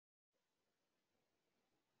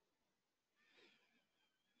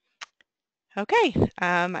Okay,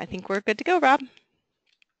 I think we're good to go, Rob.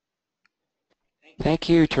 Thank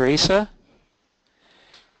you, Teresa,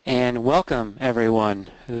 and welcome everyone.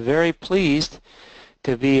 Very pleased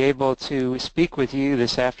to be able to speak with you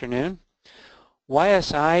this afternoon.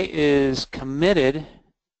 YSI is committed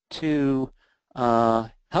to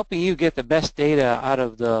helping you get the best data out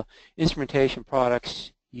of the instrumentation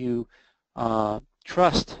products you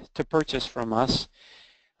trust to purchase from us.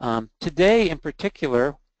 Today in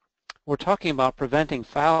particular, we're talking about preventing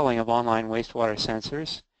fouling of online wastewater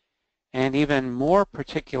sensors, and even more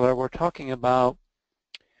particular, we're talking about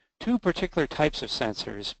two particular types of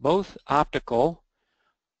sensors, both optical.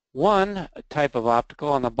 One type of optical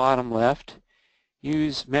on the bottom left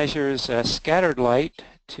measures scattered light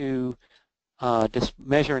to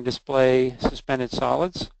measure and display suspended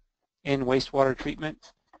solids in wastewater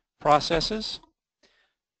treatment processes.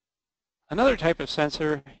 Another type of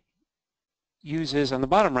sensor on the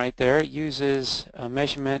bottom right there, uses a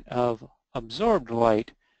measurement of absorbed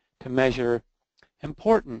light to measure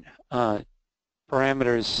important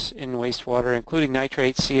parameters in wastewater, including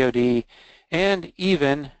nitrates, COD, and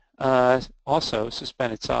even also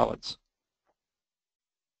suspended solids.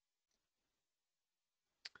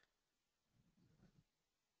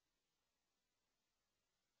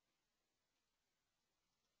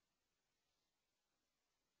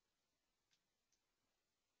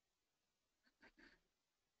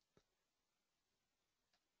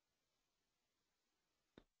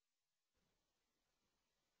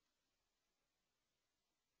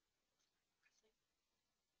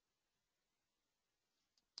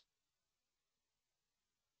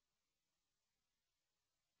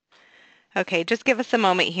 Okay, just give us a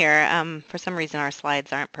moment here. For some reason, our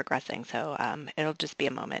slides aren't progressing, so it'll just be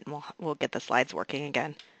a moment, and we'll get the slides working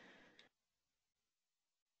again.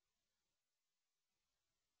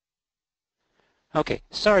 Okay,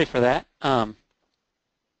 sorry for that. I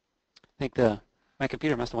think my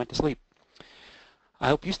computer must have went to sleep. I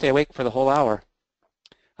hope you stay awake for the whole hour.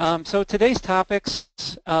 So today's topics,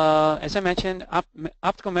 as I mentioned,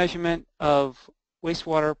 optical measurement of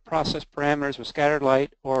wastewater process parameters with scattered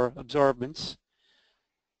light or absorbance.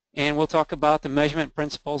 And we'll talk about the measurement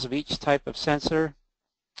principles of each type of sensor,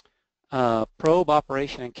 probe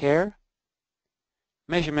operation and care,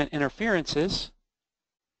 measurement interferences,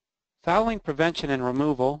 fouling prevention and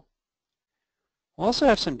removal. We'll also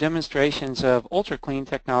have some demonstrations of ultra-clean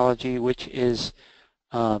technology, which is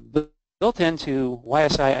built into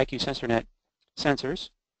YSI IQ SensorNet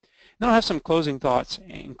sensors. Then I'll have some closing thoughts,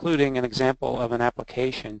 including an example of an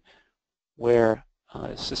application where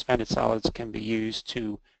suspended solids can be used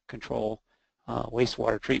to control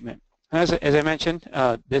wastewater treatment. As I mentioned,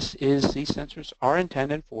 these sensors are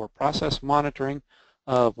intended for process monitoring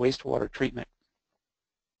of wastewater treatment.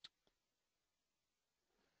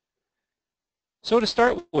 So to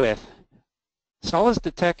start with, solids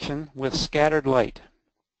detection with scattered light.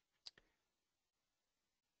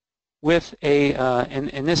 With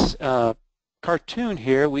in this cartoon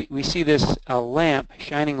here, we see this lamp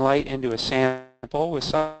shining light into a sample with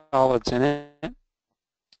solids in it.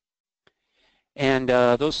 And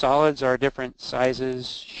those solids are different sizes,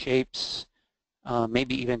 shapes,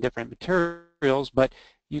 maybe even different materials, but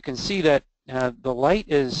you can see that the light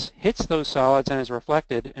hits those solids and is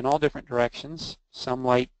reflected in all different directions. Some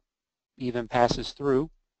light even passes through.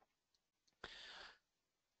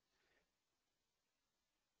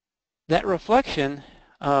 That reflection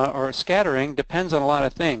or scattering depends on a lot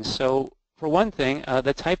of things. So for one thing,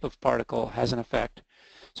 the type of particle has an effect.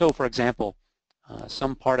 So for example,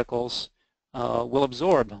 some particles will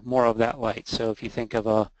absorb more of that light. So if you think of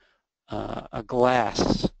a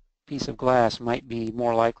piece of glass might be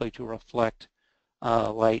more likely to reflect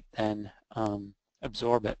light than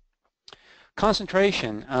absorb it.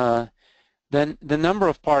 Concentration, then the number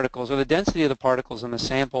of particles or the density of the particles in the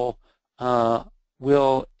sample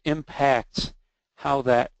will impact how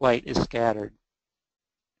that light is scattered.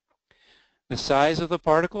 The size of the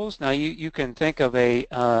particles, now you can think of a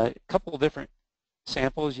couple of different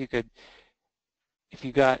samples. You could, if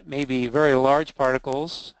you got maybe very large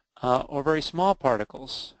particles or very small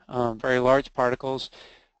particles. Very large particles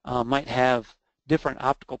might have different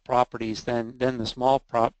optical properties than the small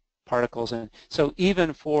particles. And so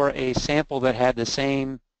even for a sample that had the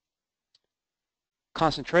same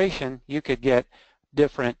concentration, you could get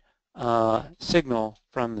different signal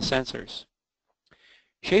from the sensors.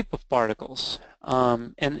 Shape of particles.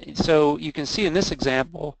 And so you can see in this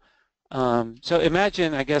example, so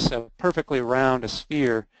imagine, I guess, a perfectly round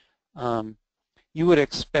sphere. You would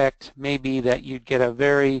expect maybe that you'd get a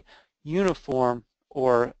very uniform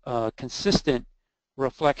or consistent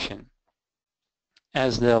reflection.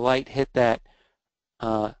 as the light hit that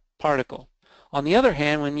particle. On the other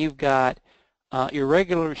hand, when you've got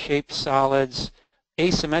irregular shaped solids,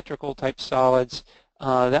 asymmetrical type solids,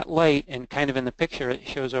 that light, and kind of in the picture it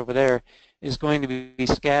shows over there, is going to be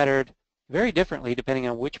scattered very differently depending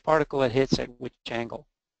on which particle it hits at which angle.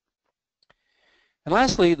 And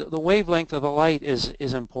lastly, the wavelength of the light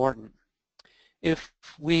is important. If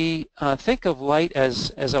we think of light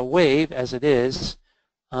as a wave, as it is,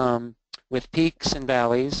 with peaks and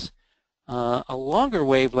valleys, a longer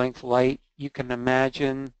wavelength light, you can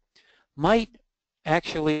imagine, might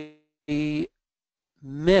actually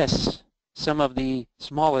miss some of the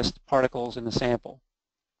smallest particles in the sample.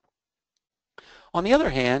 On the other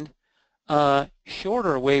hand,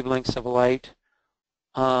 shorter wavelengths of light,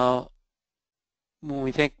 when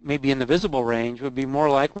we think maybe in the visible range, would be more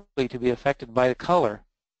likely to be affected by the color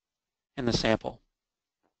in the sample.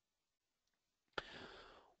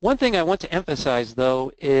 One thing I want to emphasize,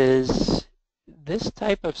 though, is this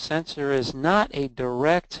type of sensor is not a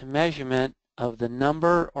direct measurement of the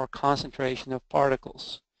number or concentration of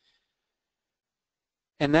particles.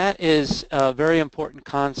 And that is a very important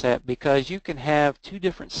concept, because you can have two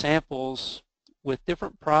different samples with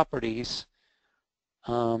different properties.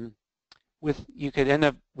 You could end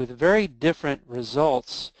up with very different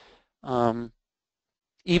results, even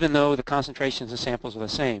though the concentrations of samples are the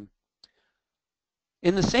same.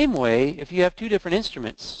 In the same way, if you have two different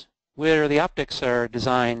instruments where the optics are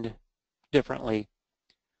designed differently,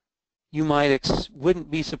 you wouldn't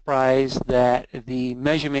be surprised that the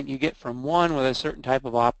measurement you get from one with a certain type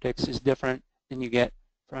of optics is different than you get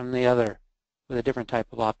from the other with a different type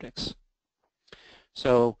of optics.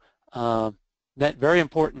 So that's very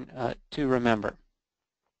important to remember.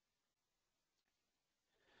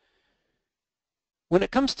 When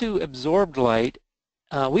it comes to absorbed light,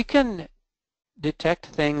 we can detect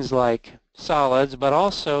things like solids, but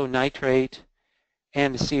also nitrate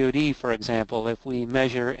and COD, for example, if we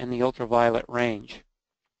measure in the ultraviolet range.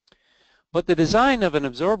 But the design of an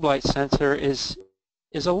absorbed light sensor is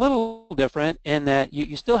a little different in that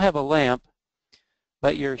you still have a lamp,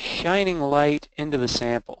 but you're shining light into the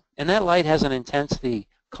sample. And that light has an intensity,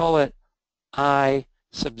 call it I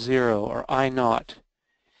sub 0 or I naught.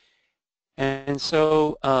 And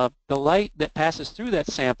so the light that passes through that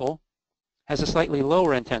sample has a slightly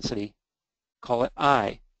lower intensity, call it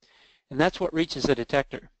I. And that's what reaches the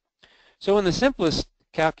detector. So in the simplest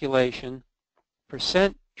calculation,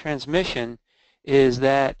 percent transmission is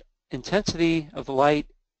that intensity of the light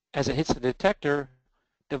as it hits the detector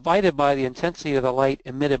divided by the intensity of the light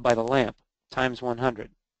emitted by the lamp times 100.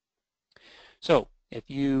 So if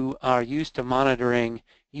you are used to monitoring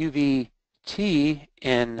UVT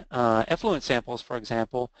in effluent samples, for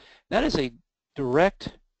example, that is a direct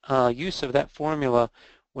use of that formula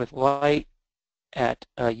with light at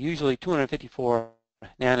usually 254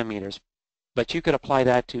 nanometers. But you could apply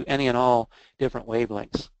that to any and all different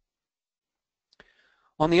wavelengths.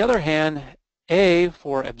 On the other hand, A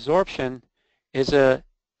for absorption is a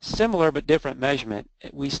similar but different measurement.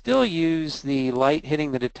 We still use the light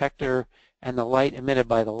hitting the detector and the light emitted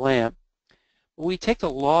by the lamp. We take the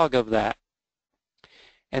log of that,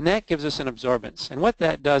 and that gives us an absorbance. And what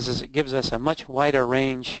that does is it gives us a much wider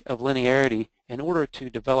range of linearity in order to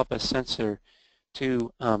develop a sensor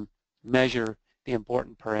to measure the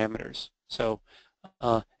important parameters. So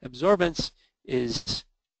absorbance is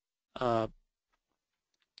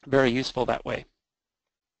very useful that way.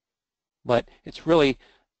 But it's really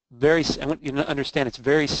I want you to understand it's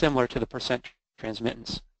very similar to the percent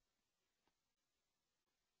transmittance.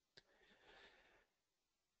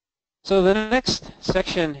 So the next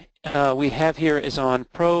section we have here is on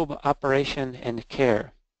probe operation and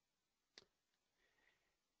care.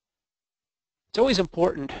 It's always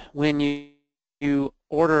important when you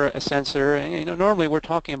order a sensor, and normally we're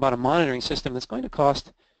talking about a monitoring system that's going to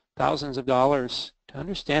cost thousands of dollars to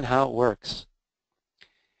understand how it works.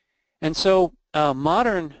 And so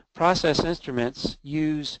modern process instruments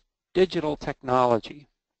use digital technology.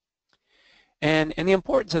 And the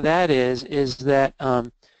importance of that is that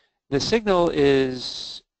the signal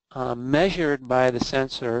is measured by the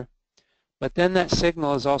sensor, but then that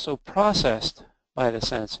signal is also processed by the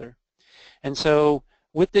sensor. And so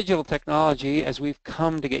with digital technology, as we've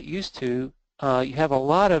come to get used to, you have a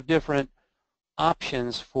lot of different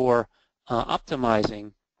options for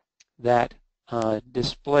optimizing that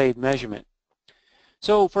displayed measurement.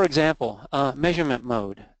 So for example, measurement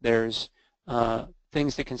mode, there's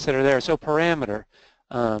things to consider there. So parameter,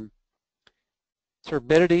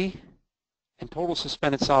 turbidity and total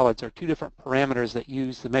suspended solids are two different parameters that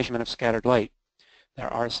use the measurement of scattered light.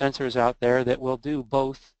 There are sensors out there that will do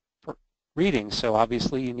both readings. So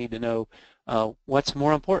obviously you need to know what's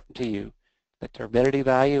more important to you, the turbidity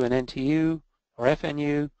value in NTU or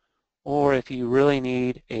FNU, or if you really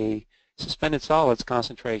need a suspended solids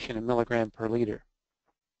concentration in milligram per liter.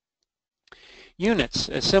 Units,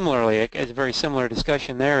 similarly, a very similar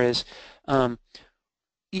discussion there is um,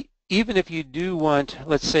 even if you do want,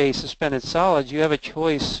 let's say, suspended solids, you have a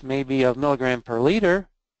choice maybe of milligram per liter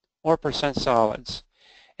or percent solids,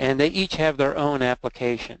 and they each have their own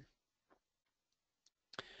application.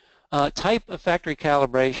 Type of factory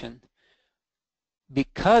calibration.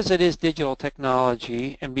 Because it is digital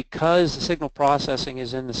technology and because the signal processing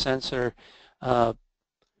is in the sensor,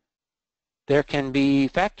 there can be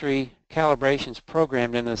factory calibrations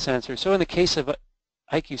programmed into the sensor. So in the case of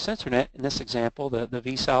IQ SensorNet, in this example, the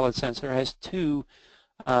V-solid sensor has two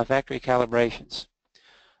factory calibrations.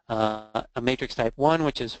 A matrix type 1,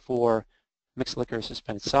 which is for mixed liquor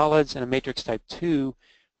suspended solids, and a matrix type 2,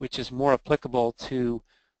 which is more applicable to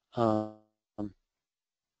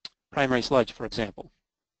primary sludge, for example.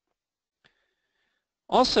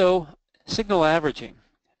 Also, signal averaging.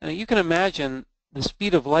 Now, you can imagine the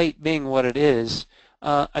speed of light being what it is.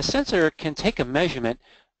 A sensor can take a measurement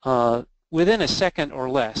within a second or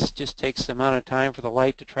less. Just takes the amount of time for the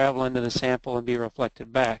light to travel into the sample and be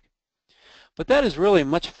reflected back. But that is really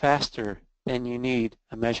much faster than you need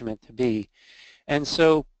a measurement to be. And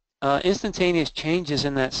so instantaneous changes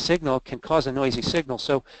in that signal can cause a noisy signal.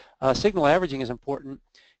 So signal averaging is important.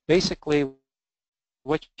 Basically,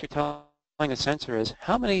 what you're telling a sensor is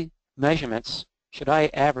how many measurements should I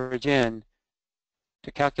average in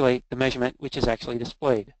to calculate the measurement which is actually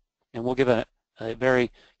displayed. And we'll give a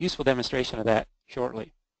very useful demonstration of that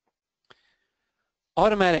shortly.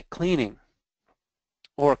 Automatic cleaning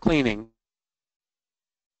or cleaning.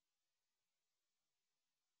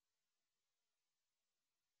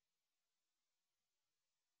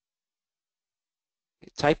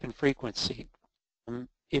 Type and frequency.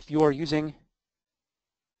 If you are using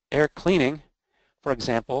air cleaning, for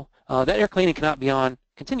example, that air cleaning cannot be on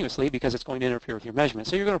continuously because it's going to interfere with your measurement.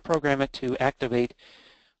 So you're going to program it to activate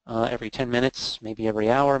every 10 minutes, maybe every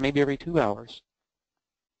hour, maybe every 2 hours.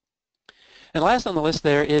 And last on the list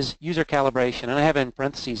there is user calibration, and I have in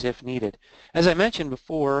parentheses if needed. As I mentioned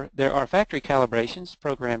before, there are factory calibrations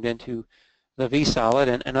programmed into the V-solid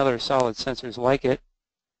and other solid sensors like it.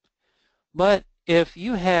 But if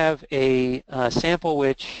you have a sample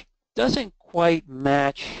which doesn't quite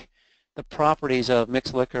match the properties of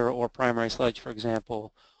mixed liquor or primary sludge, for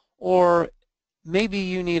example, or maybe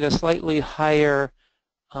you need a slightly higher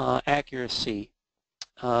accuracy,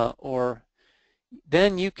 or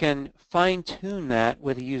then you can fine-tune that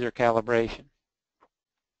with a user calibration.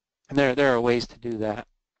 And there are ways to do that.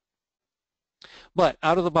 But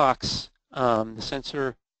out of the box, the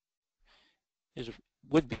sensor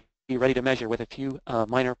would be ready to measure with a few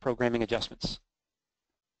minor programming adjustments.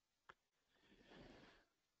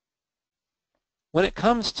 When it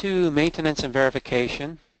comes to maintenance and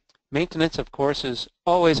verification, maintenance, of course, is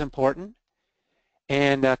always important.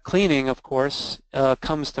 And cleaning, of course,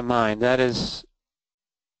 comes to mind. That is,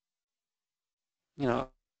 maybe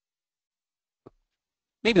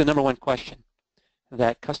the number one question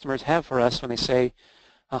that customers have for us when they say,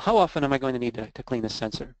 how often am I going to need to clean this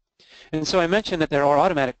sensor? And so I mentioned that there are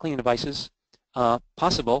automatic cleaning devices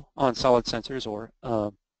possible on solid sensors or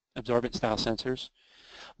absorbent style sensors,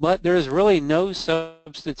 but there is really no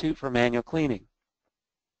substitute for manual cleaning.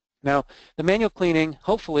 Now, the manual cleaning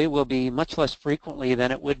hopefully will be much less frequently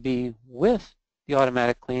than it would be with the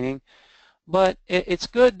automatic cleaning, but it's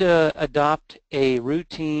good to adopt a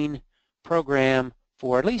routine program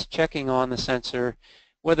for at least checking on the sensor,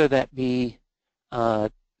 whether that be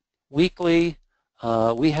weekly.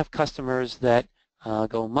 We have customers that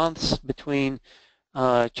go months between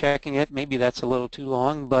checking it. Maybe that's a little too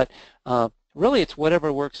long, but really it's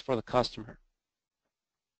whatever works for the customer.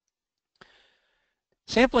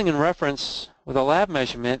 Sampling and reference with a lab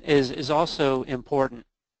measurement is also important.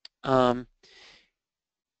 Now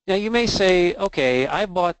you may say, okay, I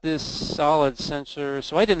bought this solid sensor,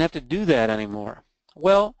 so I didn't have to do that anymore.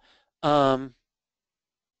 Well, the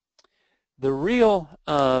real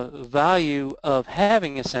value of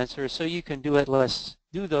having a sensor is so you can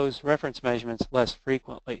do those reference measurements less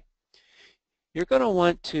frequently. You're going to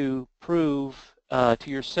want to prove to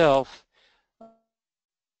yourself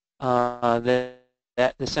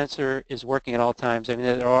that the sensor is working at all times. I mean,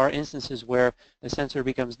 there are instances where the sensor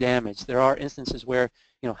becomes damaged. There are instances where,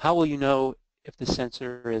 how will you know if the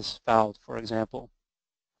sensor is fouled, for example?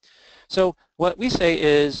 So what we say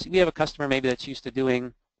is we have a customer maybe that's used to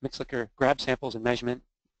doing mixed liquor grab samples and measurement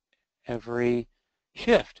every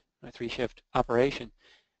shift, a 3-shift operation.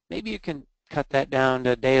 maybe you can cut that down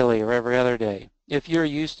to daily or every other day. If you're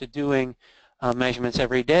used to doing measurements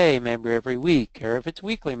every day, maybe every week, or if it's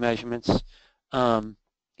weekly measurements, even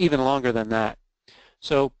longer than that.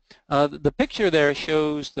 So the picture there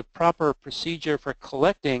shows the proper procedure for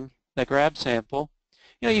collecting the grab sample.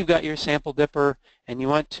 You know, you've got your sample dipper, and you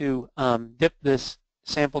want to dip this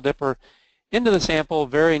sample dipper into the sample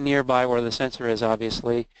very nearby where the sensor is,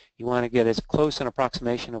 obviously. You want to get as close an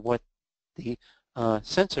approximation of what the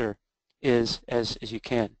sensor is as you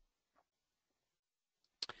can.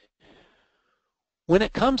 When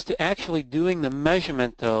it comes to actually doing the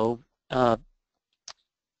measurement, though,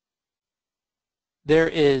 there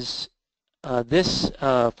is this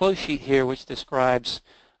flow sheet here which describes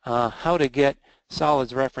how to get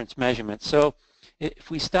solids reference measurements. So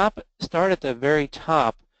if we start at the very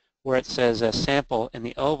top where it says sample in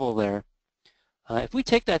the oval there, if we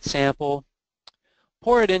take that sample,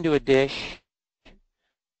 pour it into a dish,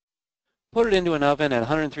 put it into an oven at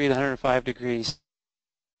 103 to 105 degrees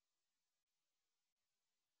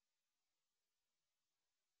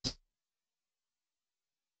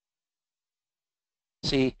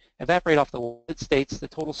C, evaporate off the wall, it states the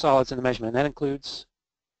total solids in the measurement. That includes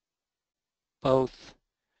both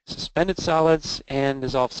suspended solids and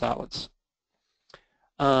dissolved solids.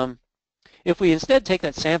 If we instead take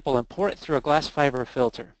that sample and pour it through a glass fiber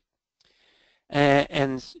filter,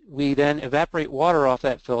 and we then evaporate water off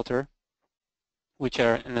that filter,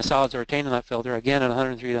 and the solids are retained in that filter, again at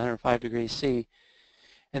 103 to 105 degrees C,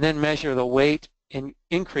 and then measure the weight and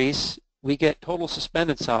increase, we get total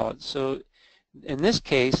suspended solids. So in this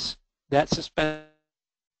case, that suspended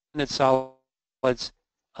solids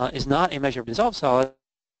is not a measure of dissolved solids,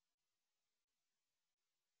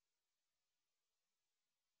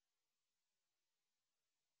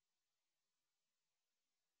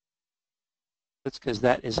 because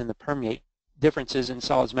that is in the permeate. Differences in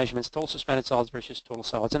solids measurements, total suspended solids versus total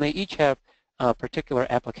solids, and they each have particular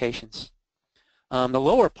applications. The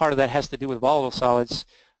lower part of that has to do with volatile solids.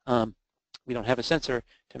 We don't have a sensor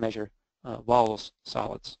to measure volatile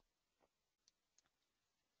solids.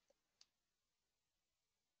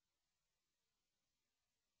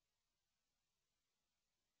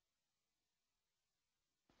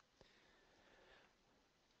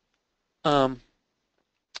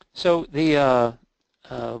 So the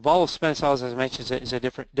volatile suspended solids, as I mentioned, is a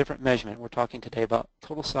different measurement. We're talking today about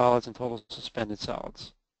total solids and total suspended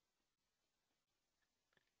solids.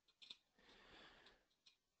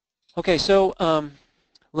 Okay, so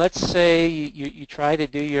let's say you try to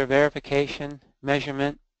do your verification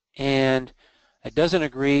measurement and it doesn't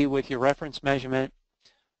agree with your reference measurement,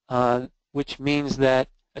 which means that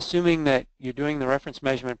assuming that you're doing the reference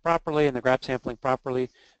measurement properly and the grab sampling properly,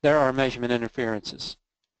 there are measurement interferences.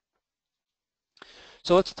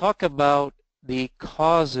 So let's talk about the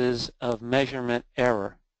causes of measurement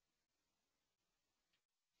error.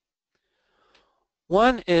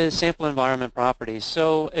 One is sample environment properties.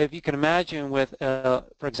 So if you can imagine with, for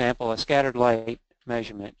example, a scattered light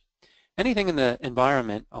measurement, anything in the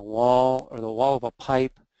environment, a wall or the wall of a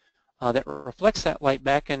pipe that reflects that light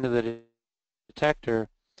back into the detector,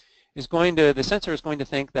 the sensor is going to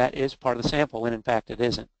think that is part of the sample, when in fact it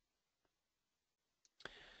isn't.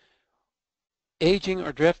 Aging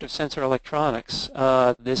or drift of sensor electronics.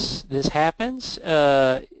 This happens.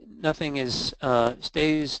 Nothing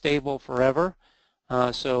stays stable forever.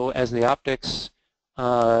 So as the optics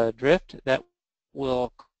drift, that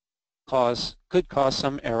could cause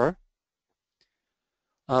some error.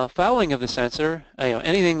 Fouling of the sensor,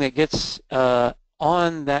 anything that gets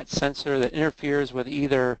on that sensor that interferes with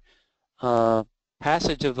either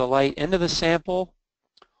passage of the light into the sample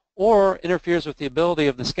or interferes with the ability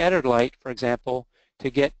of the scattered light, for example,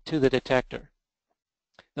 to get to the detector.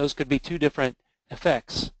 Those could be two different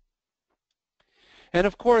effects. And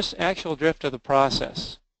of course, actual drift of the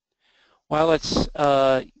process. While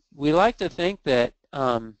we like to think that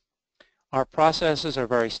our processes are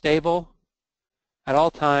very stable at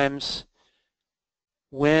all times,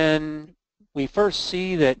 when we first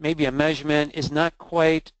see that maybe a measurement is not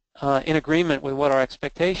quite in agreement with what our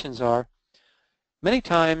expectations are, many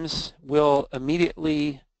times we'll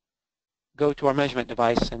immediately go to our measurement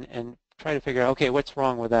device and try to figure out, okay, what's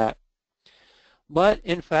wrong with that? But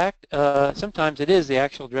in fact, sometimes it is the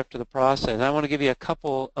actual drift of the process. I want to give you a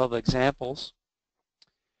couple of examples.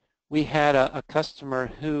 We had a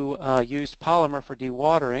customer who used polymer for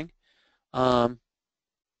dewatering.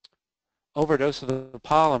 Overdose of the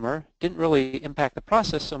polymer didn't really impact the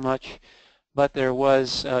process so much, but there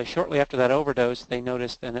was, shortly after that overdose, they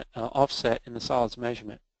noticed an offset in the solids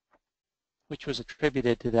measurement, which was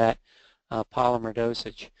attributed to that polymer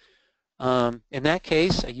dosage. In that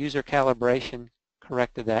case, a user calibration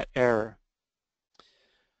corrected that error.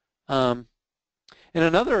 In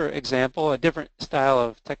another example, a different style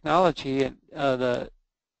of technology, the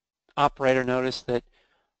operator noticed that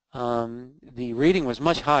the reading was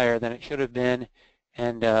much higher than it should have been,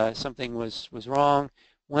 and something was wrong.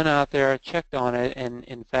 Went out there, checked on it, and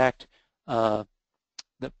in fact, the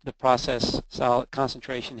process solid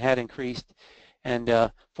concentration had increased,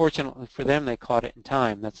 and fortunately for them, they caught it in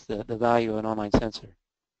time. That's the value of an online sensor.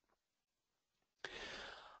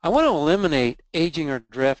 I want to eliminate aging or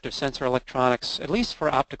drift of sensor electronics, at least for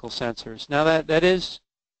optical sensors. Now that is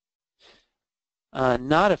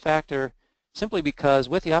not a factor simply because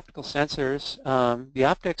with the optical sensors, the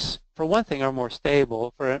optics, for one thing, are more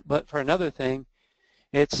stable, but for another thing,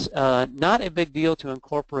 it's not a big deal to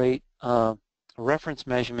incorporate a reference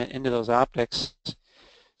measurement into those optics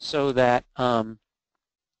so that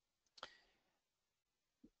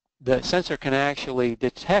the sensor can actually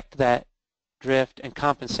detect that drift and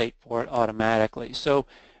compensate for it automatically. So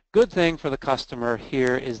good thing for the customer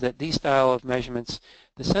here is that these style of measurements,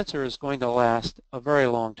 the sensor is going to last a very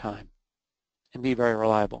long time and be very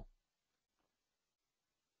reliable.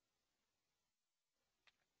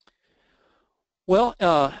 Well,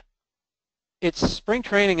 it's spring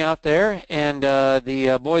training out there, and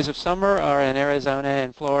the boys of summer are in Arizona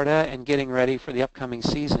and Florida and getting ready for the upcoming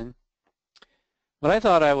season. But I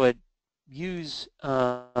thought I would use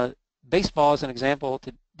baseball as an example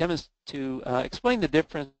to explain the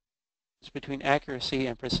difference between accuracy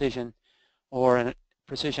and precision, or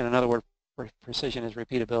precision, another word for precision is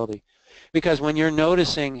repeatability. Because when you're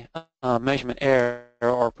noticing measurement error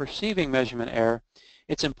or perceiving measurement error,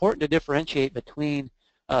 it's important to differentiate between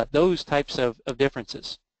those types of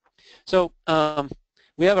differences. So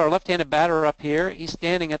we have our left-handed batter up here. He's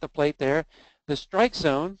standing at the plate there. The strike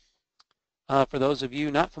zone, for those of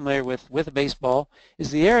you not familiar with a baseball,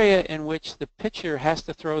 is the area in which the pitcher has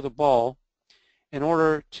to throw the ball in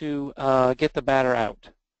order to get the batter out.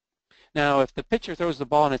 Now, if the pitcher throws the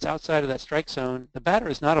ball and it's outside of that strike zone, the batter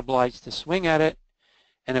is not obliged to swing at it,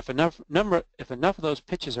 and if enough of those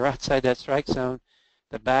pitches are outside that strike zone,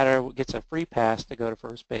 the batter gets a free pass to go to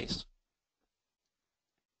first base.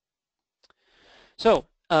 So,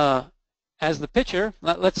 as the pitcher,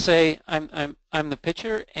 let's say I'm the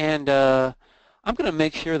pitcher, and I'm going to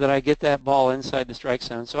make sure that I get that ball inside the strike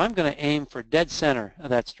zone. So I'm going to aim for dead center of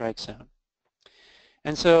that strike zone.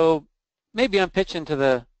 And so maybe I'm pitching to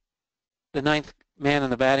the ninth man in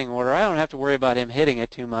the batting order. I don't have to worry about him hitting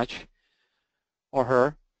it too much, or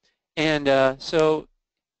her. And so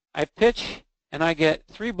I pitch, and I get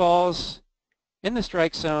 3 balls in the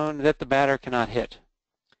strike zone that the batter cannot hit.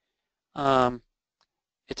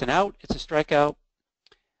 It's an out, it's a strikeout.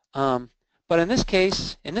 But in this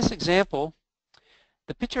case, in this example,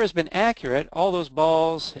 the pitcher has been accurate. All those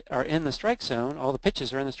balls are in the strike zone, all the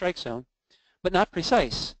pitches are in the strike zone, but not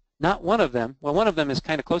precise. Not one of them. Well, one of them is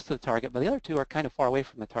kind of close to the target, but the other 2 are kind of far away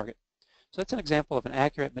from the target. So that's an example of an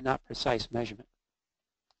accurate but not precise measurement.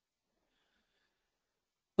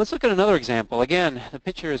 Let's look at another example. Again, the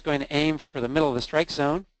pitcher is going to aim for the middle of the strike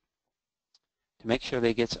zone to make sure that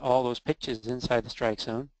he gets all those pitches inside the strike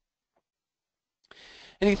zone.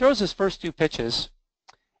 And he throws his first 2 pitches,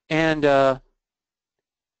 and the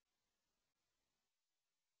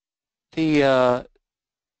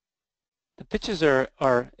pitches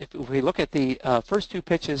are if we look at the first 2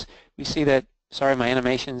 pitches, we see that, sorry, my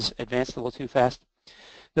animation's advanced a little too fast.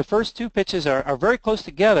 The first 2 pitches are very close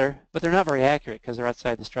together, but they're not very accurate because they're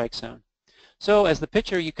outside the strike zone. So as the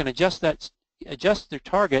pitcher, you can adjust their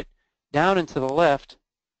target down and to the left.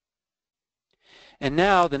 And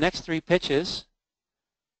now the next 3 pitches,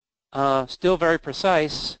 still very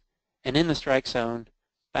precise and in the strike zone.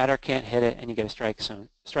 Batter can't hit it, and you get a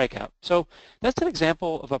strikeout. So that's an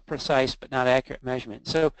example of a precise but not accurate measurement.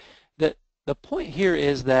 So the point here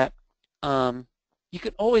is that you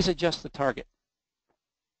can always adjust the target.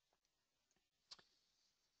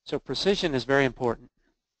 So precision is very important.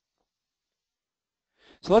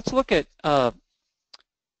 So let's look at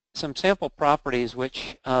some sample properties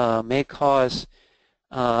which may be cause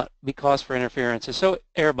for interferences. So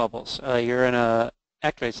air bubbles. You're in a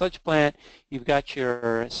activated sludge plant. You've got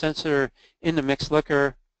your sensor in the mixed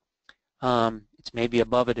liquor. It's maybe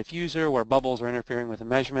above a diffuser where bubbles are interfering with the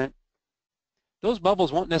measurement. Those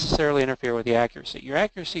bubbles won't necessarily interfere with the accuracy. Your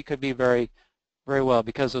accuracy could be very, very well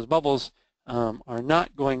because those bubbles are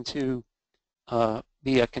not going to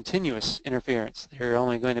be a continuous interference. They're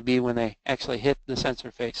only going to be when they actually hit the sensor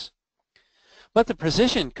face. But the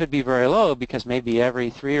precision could be very low because maybe every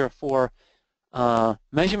 3 or 4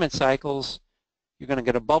 measurement cycles you're going to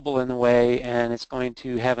get a bubble in the way, and it's going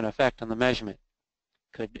to have an effect on the measurement.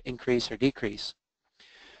 Could increase or decrease.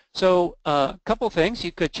 So a couple things.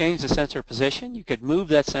 You could change the sensor position. You could move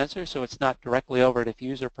that sensor so it's not directly over a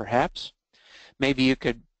diffuser, perhaps. Maybe you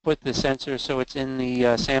could put the sensor so it's in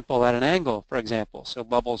the sample at an angle, for example, so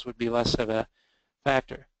bubbles would be less of a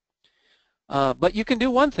factor. But you can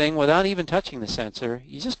do one thing without even touching the sensor.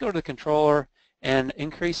 You just go to the controller and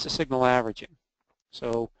increase the signal averaging.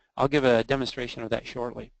 So I'll give a demonstration of that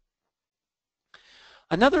shortly.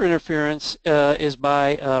 Another interference is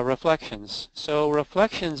by reflections. So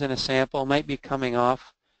reflections in a sample might be coming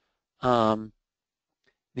off the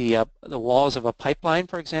walls of a pipeline,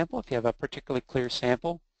 for example, if you have a particularly clear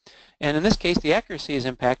sample. And in this case, the accuracy is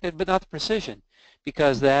impacted, but not the precision,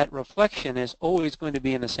 because that reflection is always going to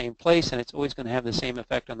be in the same place, and it's always going to have the same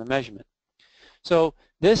effect on the measurement. So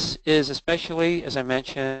this is especially, as I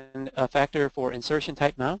mentioned, a factor for insertion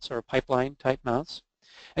type mounts or pipeline type mounts.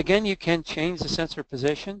 Again, you can change the sensor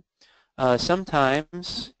position.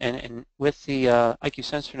 Sometimes, and with the IQ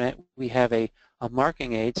SensorNet, we have a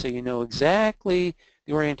marking aid, so you know exactly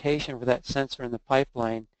the orientation for that sensor in the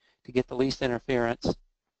pipeline to get the least interference.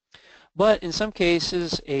 But in some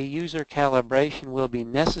cases, a user calibration will be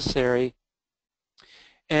necessary,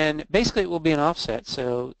 and basically it will be an offset.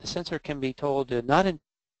 So the sensor can be told to not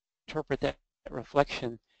interpret that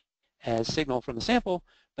reflection as signal from the sample,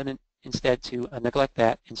 but instead to neglect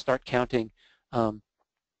that and start counting,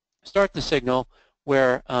 start the signal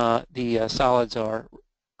where the solids are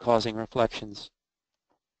causing reflections.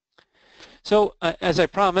 So as I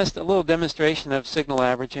promised, a little demonstration of signal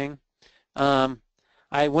averaging.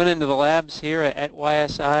 I went into the labs here at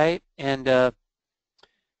YSI and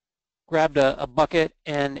grabbed a bucket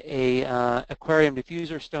and a aquarium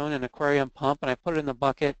diffuser stone and aquarium pump, and I put it in the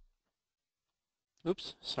bucket.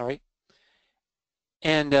 Oops, sorry.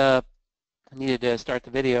 And I needed to start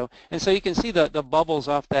the video. And so you can see the bubbles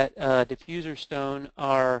off that diffuser stone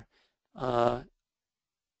are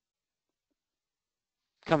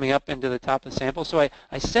coming up into the top of the sample. So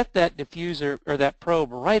I set that diffuser or that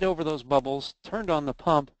probe right over those bubbles, turned on the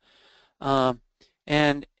pump,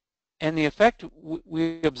 and the effect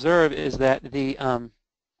we observe is that the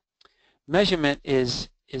measurement is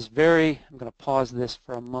very, I'm going to pause this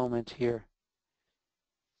for a moment here.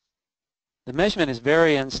 The measurement is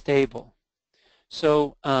very unstable.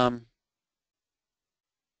 So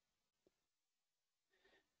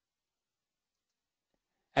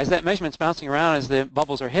as that measurement's bouncing around as the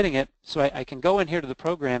bubbles are hitting it, so I can go in here to the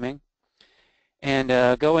programming and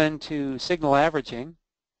go into signal averaging,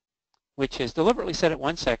 which is deliberately set at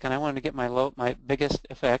 1 second. I wanted to get my biggest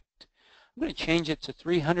effect. I'm going to change it to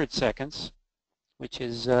 300 seconds, which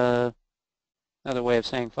is another way of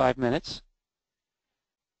saying 5 minutes.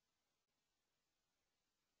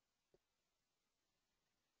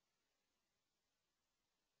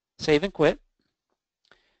 Save and quit.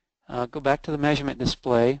 Go back to the measurement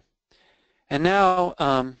display. And now,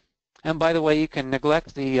 and by the way, you can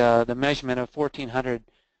neglect the measurement of 1400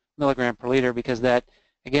 milligram per liter because that,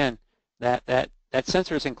 again, that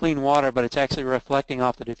sensor is in clean water, but it's actually reflecting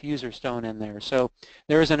off the diffuser stone in there. So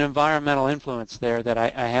there is an environmental influence there that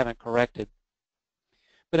I haven't corrected.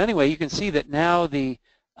 But anyway, you can see that now the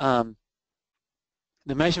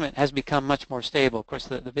measurement has become much more stable. Of course,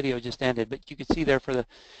 the video just ended, but you can see there for the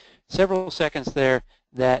several seconds there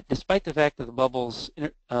that despite the fact that the bubbles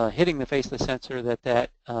hitting the face of the sensor,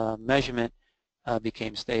 that measurement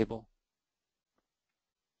became stable.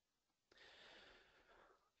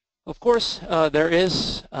 Of course, there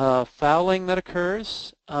is fouling that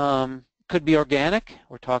occurs. Could be organic.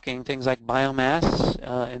 We're talking things like biomass.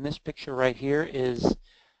 In this picture right here is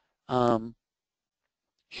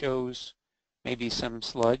shows maybe some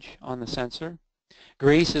sludge on the sensor.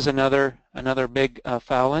 Grease is another big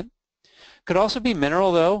foulant. Could also be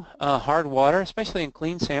mineral, though. Hard water, especially in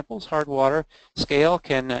clean samples, hard water scale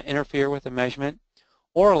can interfere with the measurement.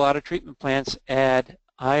 Or a lot of treatment plants add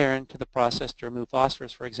iron to the process to remove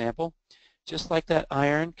phosphorus, for example. Just like that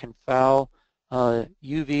iron can foul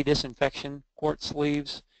UV disinfection, quartz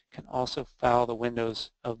sleeves can also foul the windows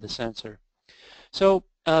of the sensor. So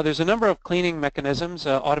there's a number of cleaning mechanisms,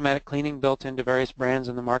 automatic cleaning built into various brands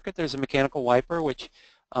in the market. There's a mechanical wiper, which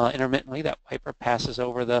intermittently that wiper passes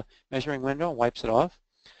over the measuring window and wipes it off.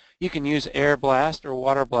 You can use air blast or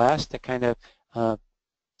water blast to kind of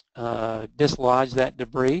dislodge that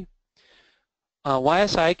debris.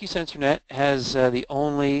 YSI IQ SensorNet has the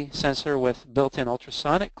only sensor with built-in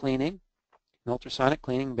ultrasonic cleaning. And ultrasonic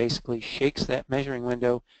cleaning basically shakes that measuring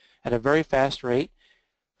window at a very fast rate,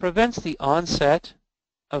 prevents the onset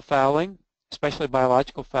of fouling, especially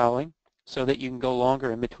biological fouling, so that you can go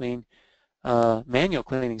longer in between manual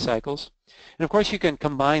cleaning cycles. And of course you can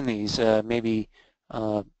combine these maybe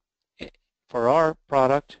for our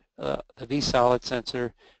product, the V-Solid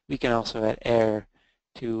sensor, we can also add air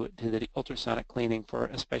to the ultrasonic cleaning for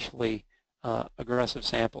especially aggressive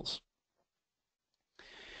samples.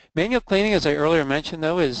 Manual cleaning, as I earlier mentioned,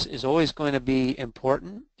 though, is always going to be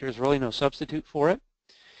important. There's really no substitute for it.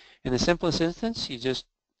 In the simplest instance, you just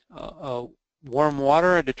warm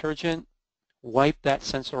water, a detergent, wipe that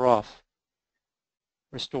sensor off,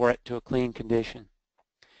 restore it to a clean condition.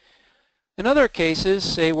 In other cases,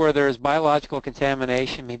 say where there's biological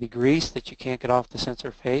contamination, maybe grease that you can't get off the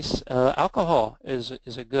sensor face, alcohol is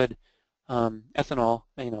a good ethanol.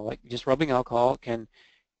 Like just rubbing alcohol can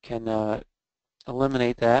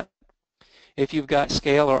eliminate that. If you've got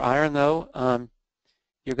scale or iron, though,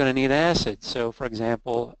 you're going to need acid. So, for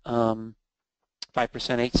example, 5%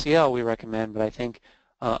 HCl we recommend, but I think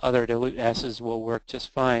other dilute acids will work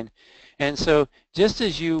just fine. And so just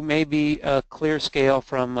as you maybe clear scale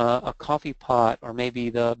from a coffee pot or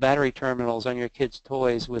maybe the battery terminals on your kids'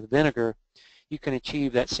 toys with vinegar, you can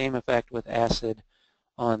achieve that same effect with acid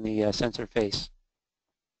on the sensor face.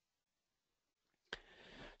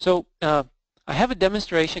 So I have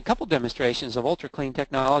a couple demonstrations of ultra clean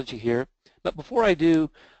technology here, but before I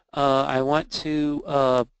do, I want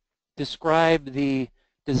to describe the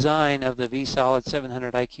design of the V-Solid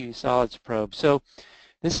 700 IQ solids probe. So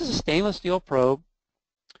this is a stainless steel probe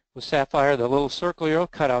with sapphire. The little circular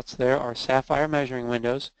cutouts there are sapphire measuring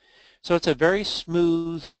windows. So it's a very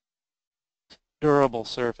smooth, durable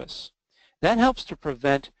surface. That helps to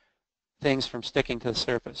prevent things from sticking to the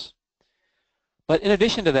surface. But in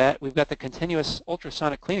addition to that, we've got the continuous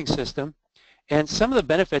ultrasonic cleaning system. And some of the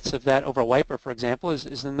benefits of that over a wiper, for example, is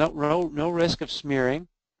the no risk of smearing,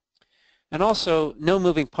 and also no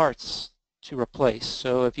moving parts to replace.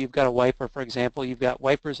 So if you've got a wiper, for example, you've got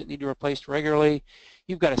wipers that need to be replaced regularly.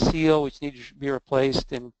 You've got a seal which needs to be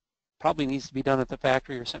replaced and probably needs to be done at the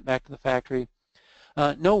factory or sent back to the factory.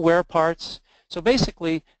 No wear parts. So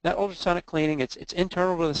basically, that ultrasonic cleaning, it's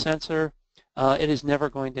internal to the sensor. It is never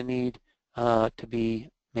going to need to be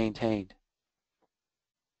maintained.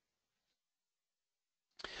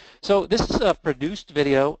 So this is a produced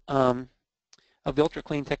video of the ultra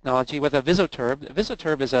clean technology with a Visoturb. The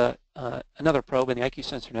Visoturb is another probe in the IQ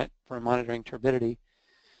sensor net for monitoring turbidity.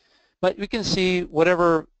 But we can see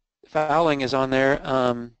whatever fouling is on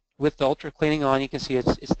there with the ultra cleaning on. You can see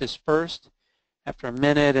it's dispersed after a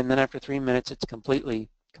minute, and then after 3 minutes it's completely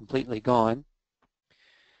gone.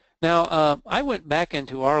 Now I went back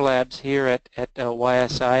into our labs here at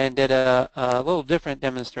YSI and did a little different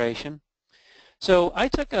demonstration. So I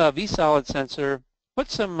took a V-Solid sensor, put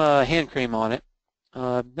some hand cream on it.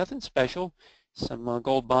 Nothing special, some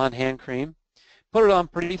Gold Bond hand cream. Put it on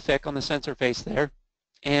pretty thick on the sensor face there.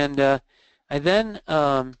 And I then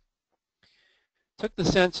took the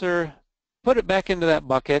sensor, put it back into that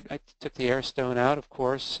bucket. I took the air stone out, of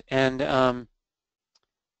course, and let's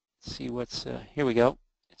see what's, here we go,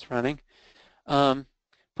 it's running. Put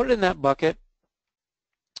it in that bucket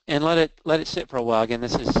and let it sit for a while. Again,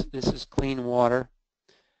 this is clean water.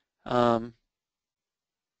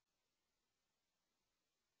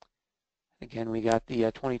 Again, we got the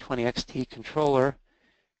 2020 XT controller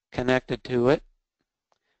connected to it.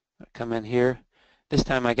 I'll come in here. This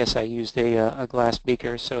time I guess I used a glass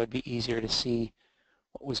beaker so it'd be easier to see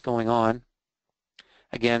what was going on.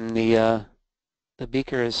 Again, the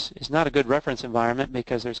beaker is not a good reference environment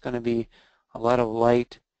because there's going to be a lot of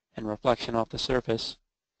light and reflection off the surface.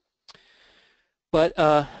 But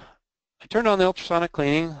I turned on the ultrasonic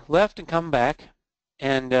cleaning, left and come back,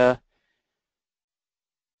 and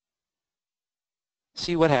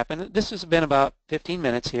see what happened. This has been about 15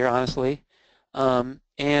 minutes here, honestly.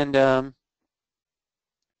 Actually,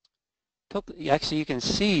 you can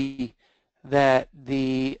see that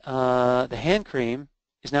the hand cream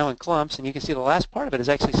is now in clumps, and you can see the last part of it is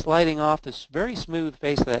actually sliding off this very smooth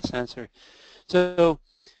face of that sensor. So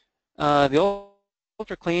the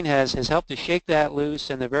Ultra Clean has helped to shake that loose,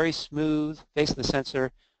 and the very smooth face of the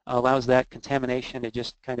sensor allows that contamination to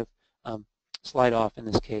just kind of slide off in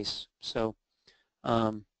this case. So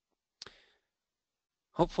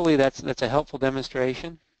hopefully that's a helpful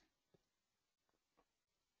demonstration.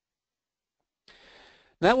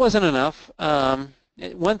 That wasn't enough.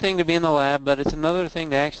 One thing to be in the lab, but it's another thing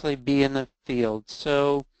to actually be in the field.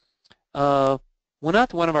 So went out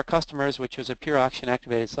to one of our customers, which was a pure oxygen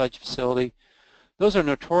activated sludge facility. Those are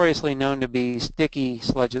notoriously known to be sticky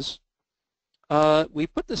sludges. We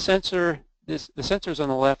put the sensor, the sensors on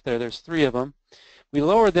the left there, there's 3 of them. We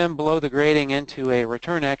lowered them below the grating into a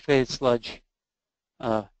return activated sludge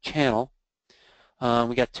channel.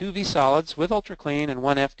 We got 2 V-solids with ultra clean and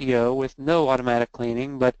 1 FDO with no automatic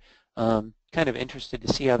cleaning, but kind of interested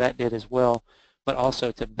to see how that did as well, but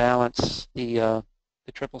also to balance the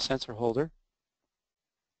triple sensor holder.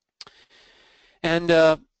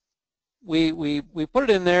 And we put it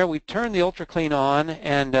in there, we turned the ultra clean on,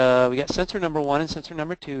 and we got sensor number 1 and sensor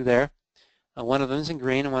number 2 there. One of them is in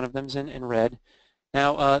green and one of them is in red.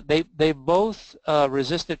 Now they both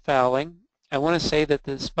resisted fouling. I want to say that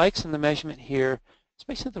the spikes in the measurement here,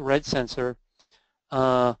 especially the red sensor,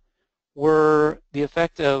 were the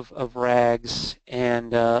effect of rags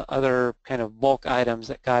and other kind of bulk items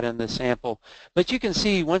that got in the sample. But you can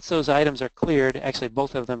see once those items are cleared, actually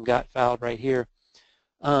both of them got fouled right here,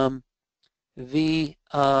 the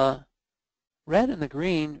red and the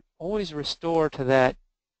green always restore to that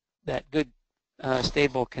good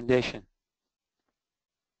stable condition.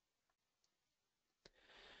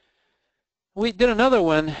 We did another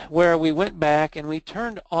one where we went back and we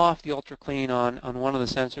turned off the ultra clean on one of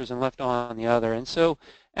the sensors and left on the other. And so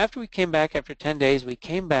after we came back, after 10 days, we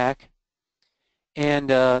came back and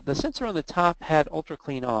the sensor on the top had ultra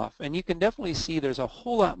clean off. And you can definitely see there's a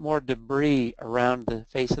whole lot more debris around the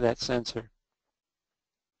face of that sensor.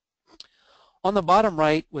 On the bottom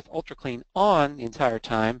right with ultra clean on the entire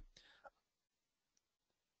time,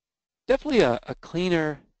 definitely a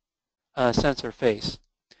cleaner sensor face.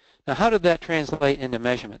 Now, how did that translate into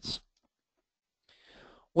measurements?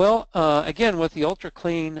 Well, again, with the ultra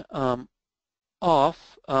clean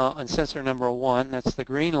off on sensor number 1, that's the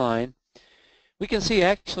green line, we can see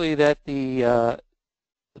actually that the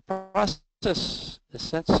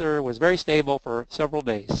sensor was very stable for several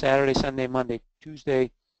days: Saturday, Sunday, Monday,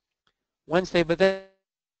 Tuesday, Wednesday. But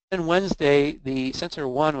then Wednesday, the sensor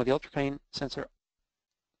 1 with the ultra clean sensor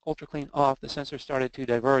ultra clean off, the sensor started to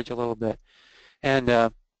diverge a little bit.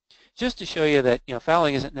 And just to show you that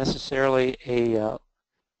fouling isn't necessarily a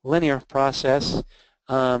linear process.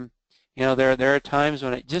 There are times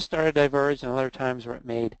when it just started to diverge and other times where it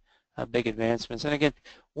made big advancements. And again,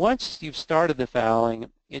 once you've started the fouling,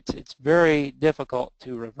 it's very difficult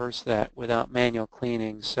to reverse that without manual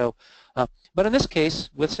cleaning. So, but in this case,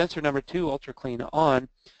 with sensor number 2 ultra clean on,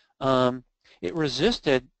 it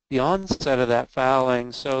resisted the onset of that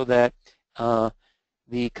fouling so that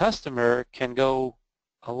the customer can go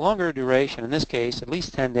a longer duration, in this case at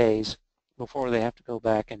least 10 days, before they have to go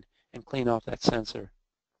back and clean off that sensor.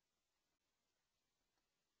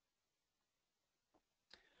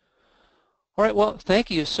 All right, well,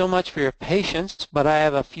 thank you so much for your patience, but I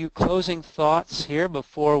have a few closing thoughts here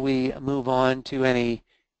before we move on to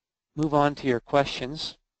your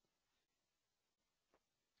questions.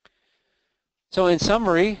 So in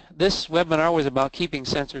summary, this webinar was about keeping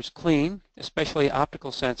sensors clean, especially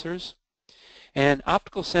optical sensors. And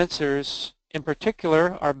optical sensors in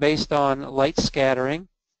particular are based on light scattering,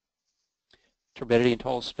 turbidity and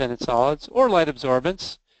total spin in solids, or light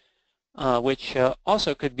absorbance, which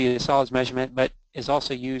also could be a solids measurement, but is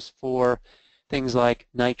also used for things like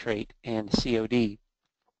nitrate and COD.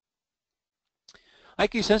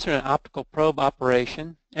 IQ sensor and optical probe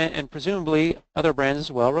operation, and presumably other brands as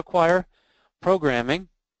well, require programming,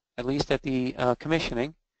 at least at the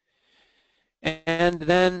commissioning, and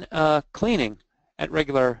then cleaning at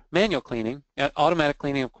regular manual cleaning. Automatic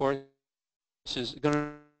cleaning, of course, is going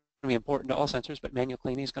to be important to all sensors, but manual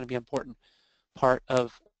cleaning is going to be an important part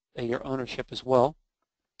of your ownership as well.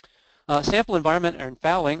 Sample environment and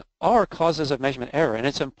fouling are causes of measurement error, and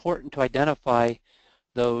it's important to identify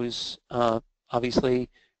those. Obviously,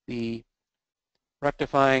 the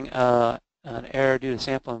rectifying an error due to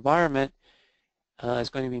sample environment is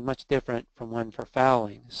going to be much different from one for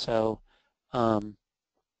fouling. So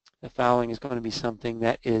the fouling is going to be something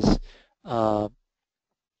that is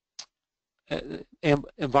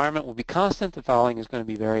environment will be constant. The fouling is going to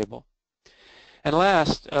be variable. And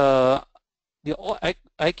last, the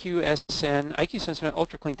IQ sensor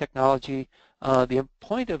ultra clean technology. The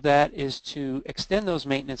point of that is to extend those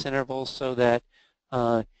maintenance intervals so that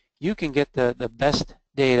you can get the best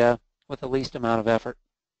data with the least amount of effort.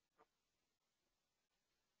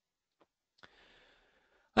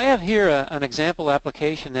 I have here an example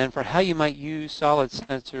application then for how you might use solid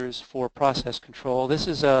sensors for process control. This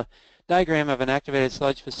is a diagram of an activated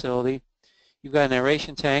sludge facility. You've got an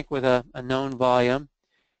aeration tank with a known volume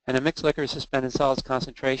and a mixed liquor suspended solids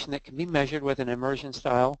concentration that can be measured with an immersion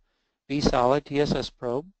style V-solid TSS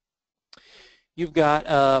probe. You've got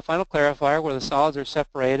a final clarifier where the solids are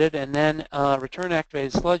separated, and then return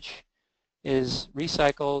activated sludge is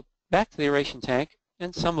recycled back to the aeration tank,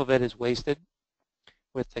 and some of it is wasted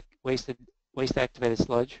with the waste activated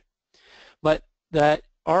sludge. But that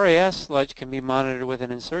RAS sludge can be monitored with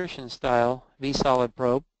an insertion style V-solid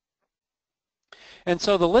probe. And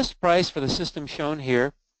so the list price for the system shown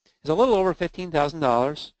here is a little over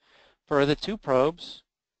 $15,000 for the two probes,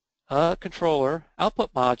 a controller,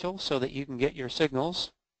 output module so that you can get your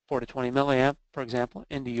signals, 4 to 20 milliamp, for example,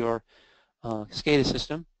 into your SCADA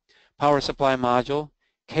system, power supply module,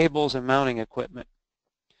 cables, and mounting equipment.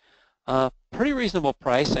 Pretty reasonable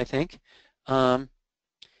price, I think. And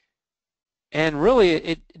really,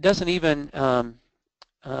 it doesn't even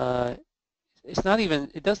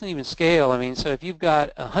it doesn't even scale. I mean, so if you've got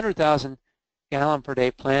a 100,000 gallon per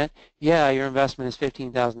day plant, yeah, your investment is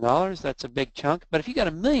 $15,000. That's a big chunk. But if you got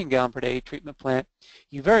a 1,000,000 gallon per day treatment plant,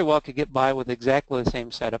 you very well could get by with exactly the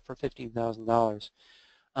same setup for $15,000.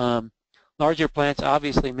 Larger plants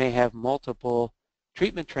obviously may have multiple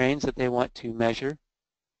treatment trains that they want to measure.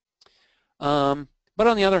 But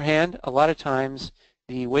on the other hand, a lot of times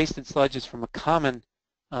the wasted sludge is from a common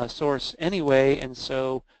source anyway, and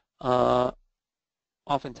so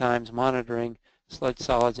oftentimes monitoring sludge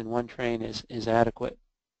solids in one train is adequate.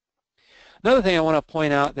 Another thing I want to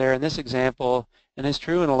point out there in this example, and it's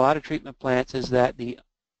true in a lot of treatment plants, is that the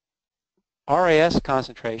RAS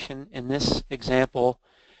concentration in this example,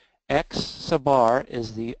 X sub R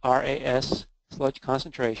is the RAS sludge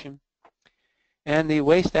concentration, and the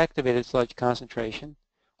waste activated sludge concentration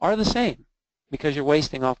are the same because you're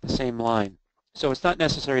wasting off the same line. So it's not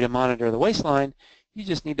necessary to monitor the waste line, you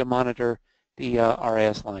just need to monitor the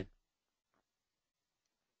RAS line.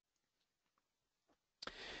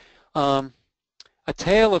 A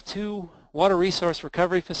tale of two water resource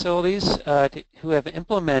recovery facilities who have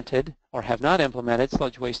implemented or have not implemented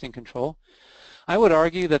sludge wasting control. I would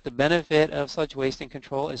argue that the benefit of sludge wasting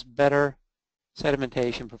control is better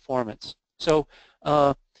sedimentation performance. So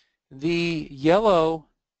the yellow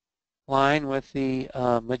line with the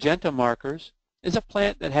magenta markers is a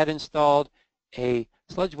plant that had installed a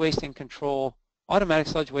sludge wasting control, automatic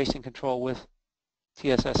sludge wasting control with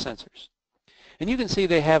TSS sensors. And you can see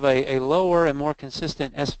they have a lower and more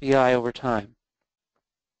consistent SVI over time.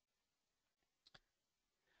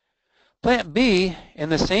 Plant B, in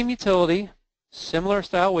the same utility, similar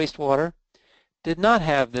style wastewater, did not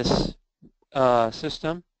have this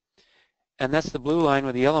system, and that's the blue line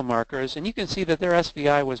with the yellow markers, and you can see that their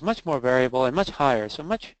SVI was much more variable and much higher, so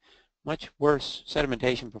much worse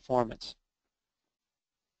sedimentation performance.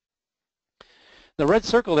 The red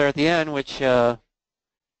circle there at the end, which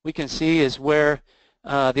we can see is where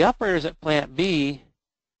the operators at Plant B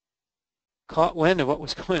caught wind of what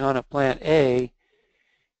was going on at Plant A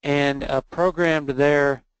and programmed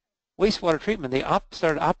their wastewater treatment. They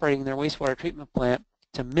started operating their wastewater treatment plant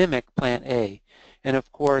to mimic Plant A. And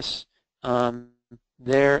of course,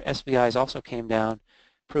 their SVIs also came down,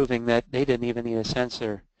 proving that they didn't even need a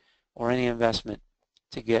sensor or any investment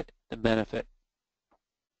to get the benefit.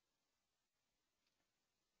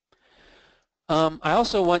 I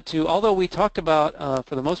also want to, although we talked about,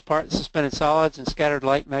 for the most part, suspended solids and scattered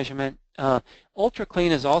light measurement,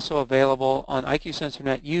 UltraClean is also available on IQ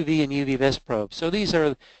SensorNet UV and UV-Vis probes. So these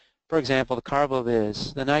are, for example, the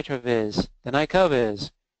CarboVis, the NitroVis, the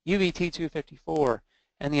NiCoVis, UVT254,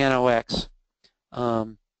 and the NOx.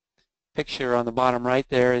 Picture on the bottom right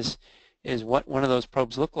there is what one of those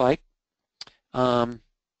probes look like. And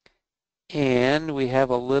we have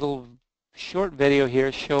a little short video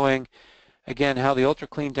here showing again how the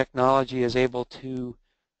UltraClean technology is able to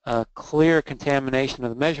clear contamination of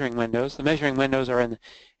the measuring windows. The measuring windows are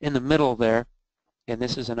in the middle there, and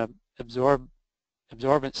this is an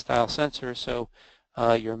absorbent style sensor, so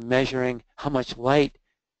you're measuring how much light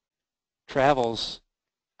travels,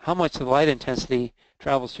 how much the light intensity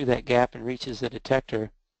travels through that gap and reaches the detector.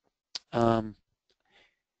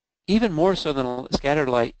 Even more so than scattered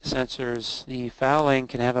light sensors, the fouling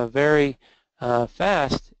can have a very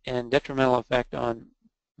fast and detrimental effect on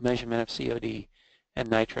measurement of COD and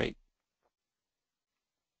nitrate.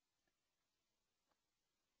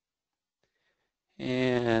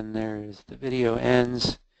 And there's the video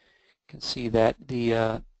ends. You can see that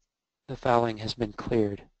the fouling has been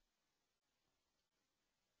cleared.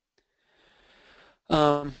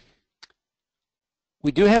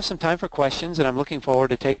 We do have some time for questions, and I'm looking forward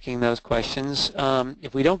to taking those questions.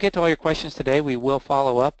 If we don't get to all your questions today, we will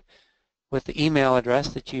follow up with the email address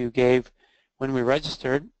that you gave when we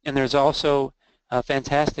registered. And there's also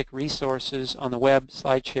fantastic resources on the web,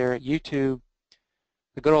 SlideShare, YouTube,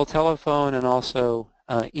 the good old telephone, and also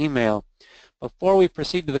email. Before we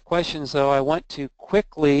proceed to the questions, though, I want to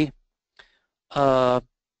quickly tell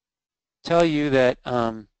you that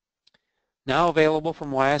now available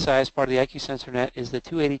from YSI as part of the IQ SensorNet is the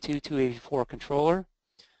 282-284 controller.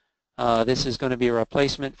 This is going to be a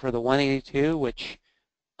replacement for the 182, which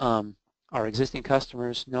our existing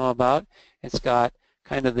customers know about. It's got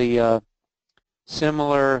kind of the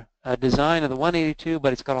similar design of the 182,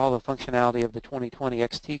 but it's got all the functionality of the 2020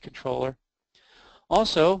 XT controller.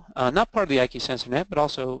 Also, not part of the IQ SensorNet, but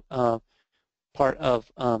also part of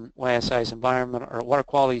YSI's environment or water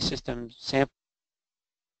quality systems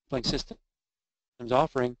sampling systems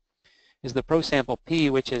offering is the ProSample P,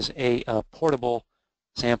 which is a portable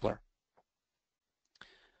sampler.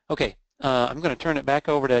 Okay, I'm going to turn it back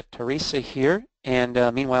over to Teresa here, and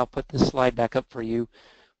meanwhile put this slide back up for you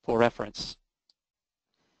for reference.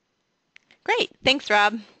 Great. Thanks,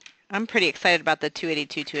 Rob. I'm pretty excited about the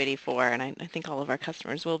 282, 284, and I think all of our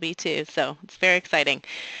customers will be too, so it's very exciting.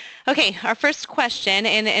 Okay, our first question,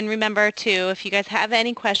 and remember too, if you guys have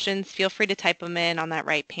any questions, feel free to type them in on that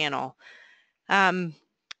right panel.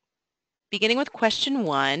 Beginning with question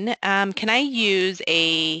 1, can I use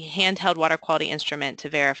a handheld water quality instrument to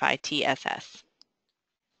verify TSS?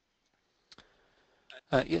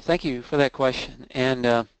 Yeah, thank you for that question.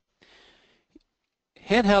 And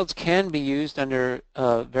handhelds can be used under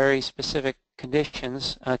very specific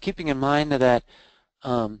conditions, keeping in mind that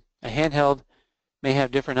a handheld may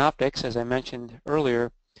have different optics, as I mentioned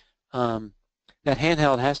earlier. That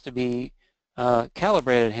handheld has to be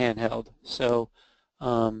calibrated handheld. So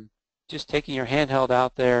just taking your handheld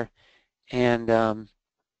out there and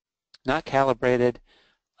not calibrated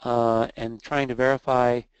and trying to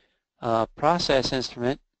verify a process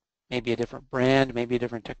instrument, maybe a different brand, maybe a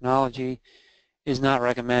different technology, is not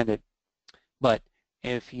recommended. But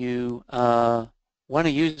if you want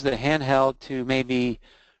to use the handheld to maybe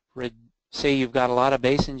say you've got a lot of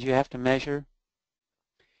basins you have to measure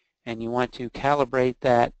and you want to calibrate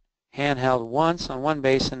that handheld once on one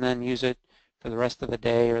basin, then use it for the rest of the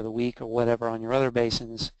day or the week or whatever on your other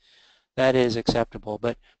basins, that is acceptable.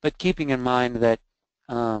 But keeping in mind that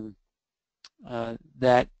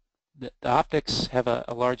that the optics have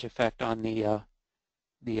a large effect on the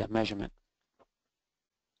measurement.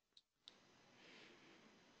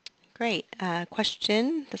 Great.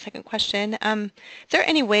 The second question, is there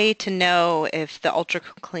any way to know if the Ultra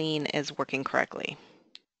Clean is working correctly?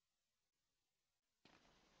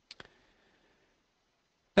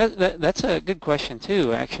 That's a good question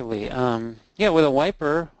too, actually. Yeah, with a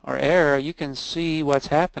wiper or air, you can see what's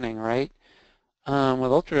happening, right?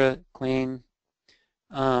 With Ultra Clean,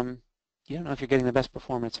 you don't know if you're getting the best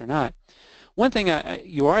performance or not. One thing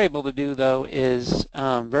you are able to do, though, is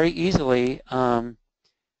very easily,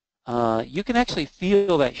 you can actually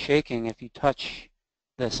feel that shaking if you touch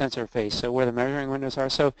the sensor face, so where the measuring windows are.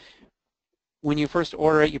 So when you first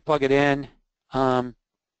order it, you plug it in,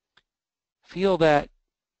 feel that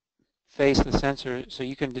face the sensor so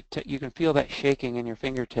you can feel that shaking in your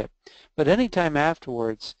fingertip. But anytime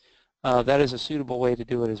afterwards, that is a suitable way to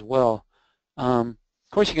do it as well. Of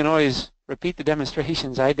course, you can always repeat the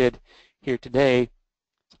demonstrations I did here today.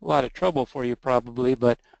 It's a lot of trouble for you probably,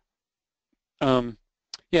 but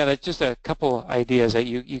yeah, that's just a couple ideas that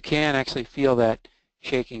you can actually feel that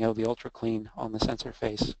shaking of the Ultra Clean on the sensor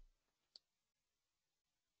face.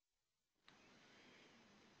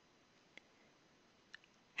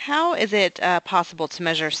 How is it possible to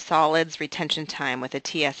measure solids retention time with a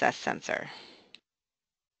TSS sensor?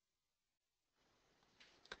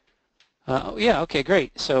 Yeah, okay,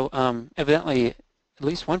 great. So evidently at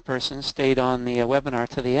least one person stayed on the webinar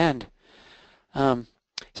to the end.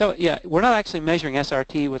 So yeah, we're not actually measuring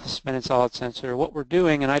SRT with a suspended solid sensor. What we're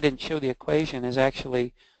doing, and I didn't show the equation, is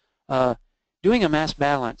actually doing a mass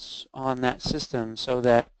balance on that system so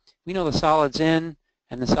that we know the solids in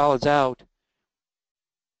and the solids out.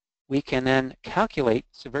 We can then calculate,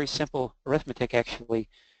 it's a very simple arithmetic actually,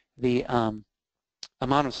 the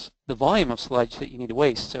the volume of sludge that you need to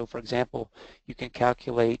waste. So for example, you can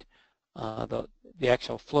calculate the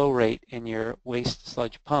actual flow rate in your waste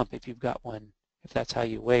sludge pump if you've got one, if that's how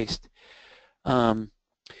you waste. In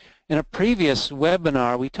a previous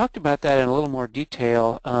webinar, we talked about that in a little more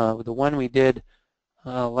detail. The one we did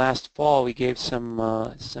last fall, we gave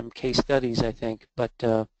some case studies, I think, but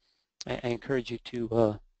I encourage you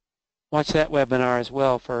to watch that webinar as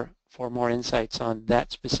well for more insights on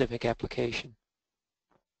that specific application.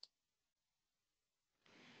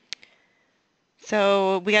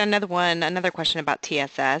 So we got another question about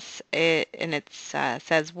TSS, and it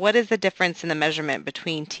says, what is the difference in the measurement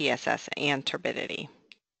between TSS and turbidity?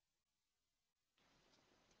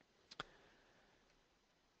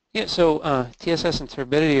 Yeah, so TSS and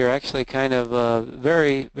turbidity are actually kind of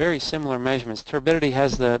very, very similar measurements. Turbidity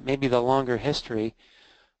has maybe the longer history,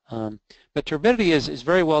 but turbidity is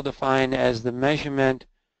very well defined as the measurement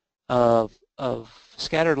of of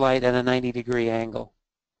scattered light at a 90-degree angle.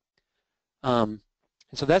 And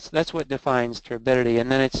so that's what defines turbidity,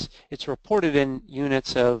 and then it's reported in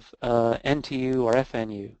units of NTU or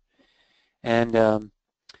FNU. And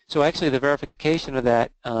so actually the verification of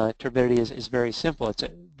that turbidity is very simple. It's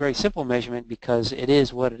a very simple measurement because it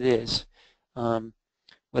is what it is.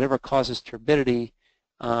 Whatever causes turbidity,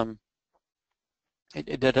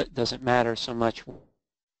 it doesn't matter so much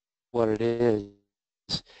what it is.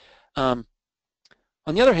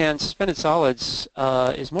 On the other hand, suspended solids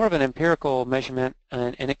is more of an empirical measurement,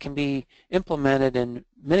 and it can be implemented in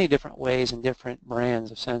many different ways in different brands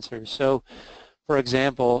of sensors. So, for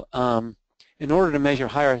example, in order to measure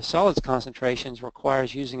higher solids concentrations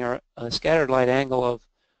requires using a scattered light angle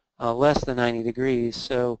of less than 90 degrees.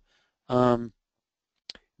 So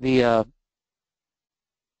the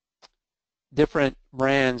different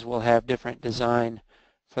brands will have different design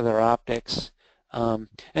for their optics. And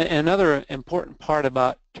another important part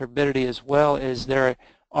about turbidity as well is there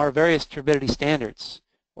are various turbidity standards,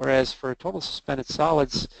 whereas for total suspended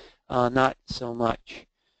solids, not so much.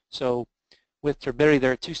 So with turbidity,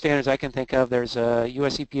 there are two standards I can think of. There's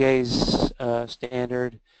US EPA's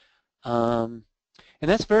standard, and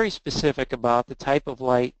that's very specific about the type of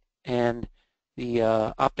light and the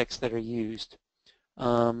optics that are used.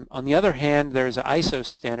 On the other hand, there's an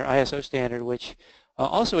ISO standard, which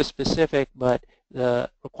also is specific, but the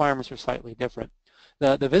requirements are slightly different.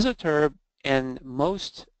 The Visoturb and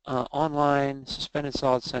most online suspended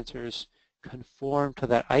solid sensors conform to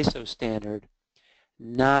that ISO standard,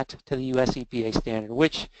 not to the US EPA standard,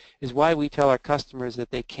 which is why we tell our customers that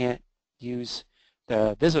they can't use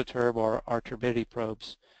the Visoturb or our turbidity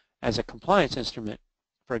probes as a compliance instrument,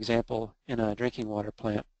 for example, in a drinking water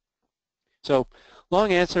plant. So,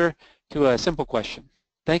 long answer to a simple question.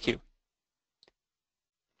 Thank you.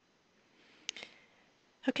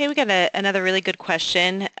 Okay, we got another really good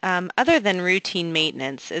question. Other than routine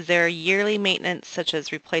maintenance, is there yearly maintenance such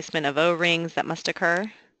as replacement of O-rings that must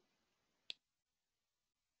occur?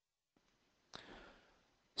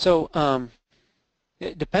 So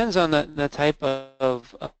it depends on the type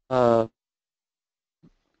of the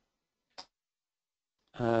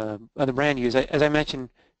brand used. As I mentioned,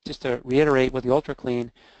 just to reiterate with the Ultra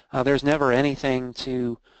Clean, there's never anything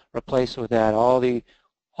to replace with that. All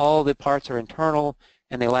the parts are internal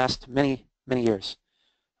and they last many years.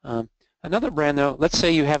 Another brand though, let's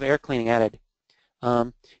say you have air cleaning added.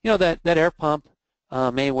 You know that air pump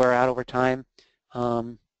may wear out over time.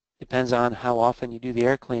 Depends on how often you do the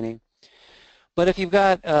air cleaning. But if you've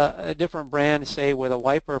got a different brand, say with a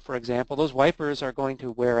wiper, for example, those wipers are going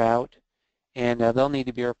to wear out, and they'll need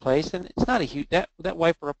to be replaced. And it's not a huge that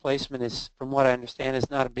wiper replacement is, from what I understand,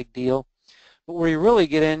 is not a big deal. But where you really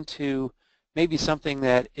get into maybe something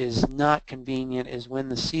that is not convenient is when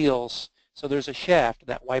the seals. So there's a shaft,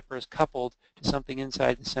 that wiper is coupled to something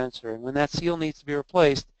inside the sensor, and when that seal needs to be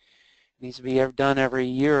replaced, it needs to be done every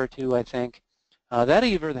year or two, I think. That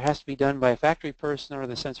either has to be done by a factory person or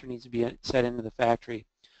the sensor needs to be set into the factory.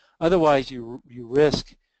 Otherwise, you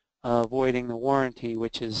risk voiding the warranty,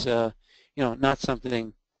 which is not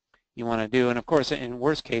something you want to do. And of course, in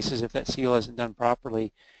worst cases, if that seal isn't done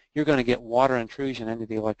properly, you're going to get water intrusion into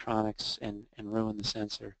the electronics and ruin the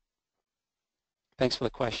sensor. Thanks for the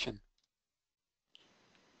question.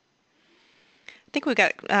 I think we've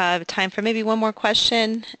got time for maybe one more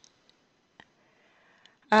question.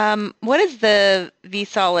 What is the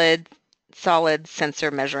V-solid solid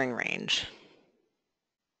sensor measuring range?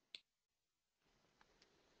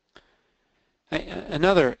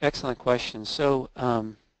 Another excellent question. So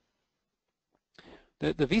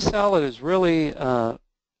the V-solid is really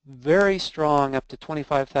very strong, up to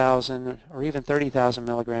 25,000 or even 30,000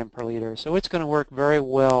 milligram per liter. So it's going to work very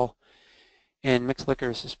well in mixed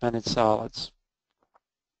liquor suspended solids.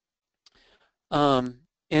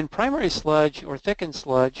 In primary sludge or thickened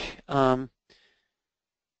sludge,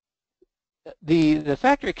 the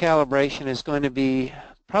factory calibration is going to be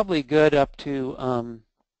probably good up to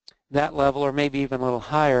that level or maybe even a little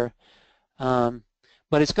higher. But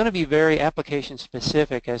it's going to be very application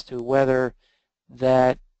specific as to whether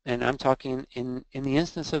that, and I'm talking in the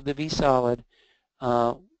instance of the V-solid,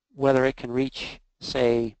 whether it can reach,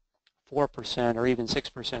 say, 4% or even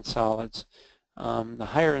 6% solids. The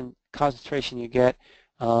higher in concentration you get,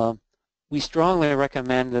 we strongly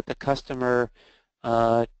recommend that the customer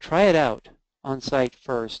try it out on site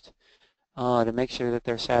first to make sure that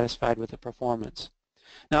they're satisfied with the performance.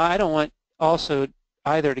 Now, I don't want also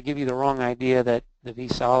either to give you the wrong idea that the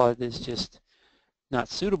V-solid is just not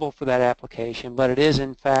suitable for that application, but it is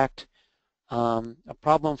in fact a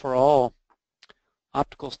problem for all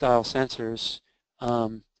optical style sensors.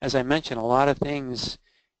 as I mentioned, a lot of things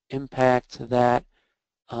impact that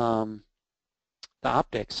the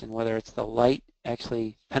optics, and whether it's the light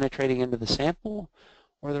actually penetrating into the sample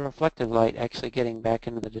or the reflective light actually getting back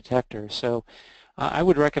into the detector. So I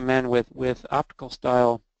would recommend with optical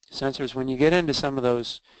style sensors, when you get into some of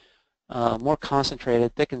those more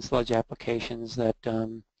concentrated thick and sludge applications, that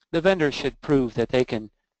the vendors should prove that they can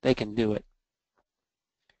do it.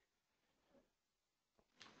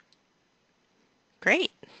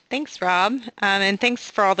 Great. Thanks, Rob. And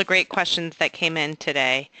thanks for all the great questions that came in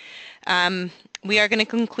today. Um, we are going to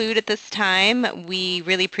conclude at this time. We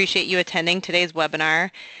really appreciate you attending today's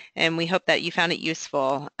webinar, and we hope that you found it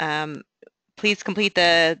useful. Please complete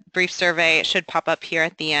the brief survey. It should pop up here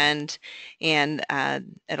at the end, and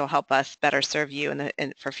it'll help us better serve you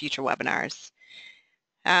for future webinars.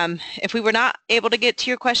 If we were not able to get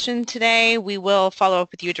to your question today, we will follow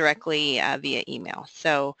up with you directly via email.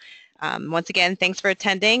 So once again, thanks for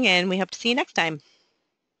attending, and we hope to see you next time.